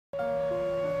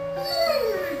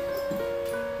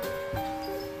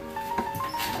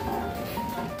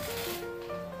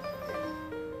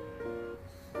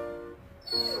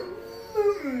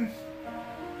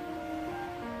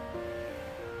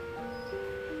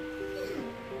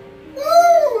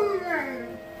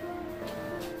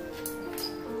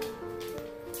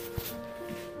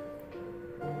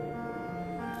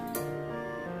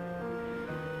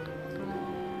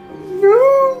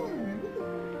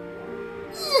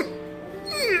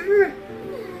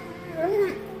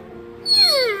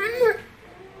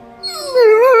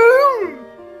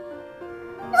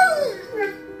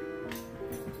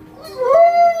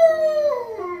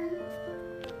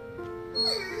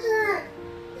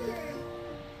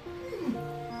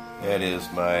That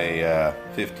is my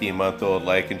 15-month-old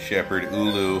Lycan Shepherd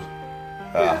Ulu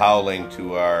howling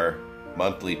to our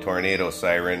monthly tornado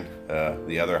siren.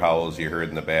 The other howls you heard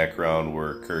in the background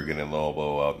were Kurgan and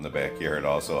Lobo out in the backyard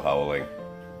also howling.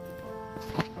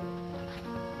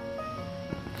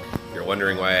 If you're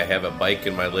wondering why I have a bike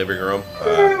in my living room,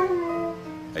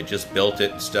 I just built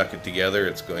it and stuck it together.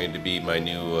 It's going to be my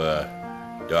new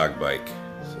dog bike.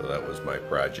 So that was my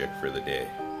project for the day.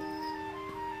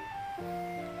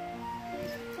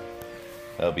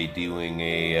 I'll be doing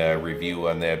a review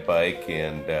on that bike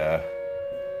and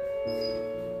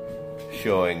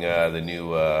showing the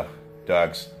new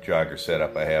dog's jogger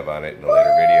setup I have on it in a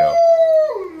later video.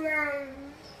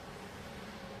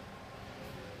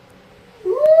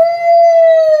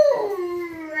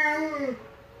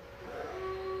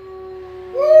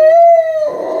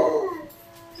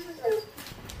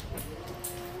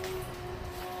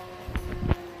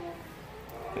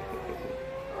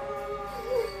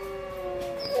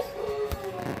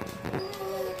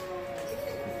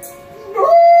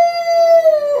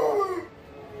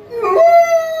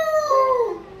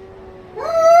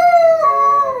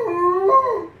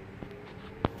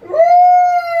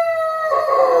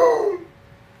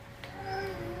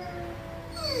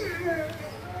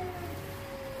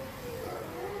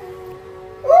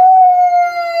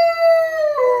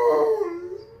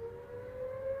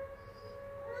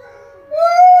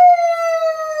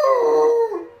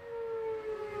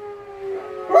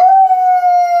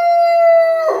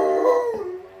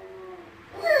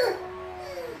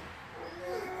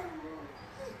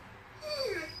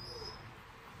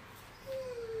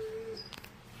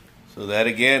 So that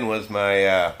again was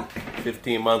my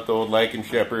 15-month-old Lycan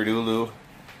Shepherd Ulu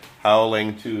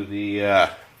howling to the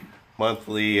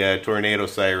monthly tornado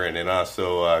siren, and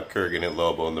also Kurgan and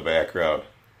Lobo in the background.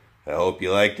 I hope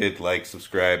you liked it. Like,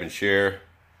 subscribe, and share.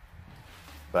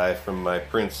 Bye from my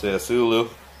Princess Ulu.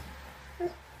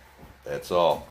 That's all.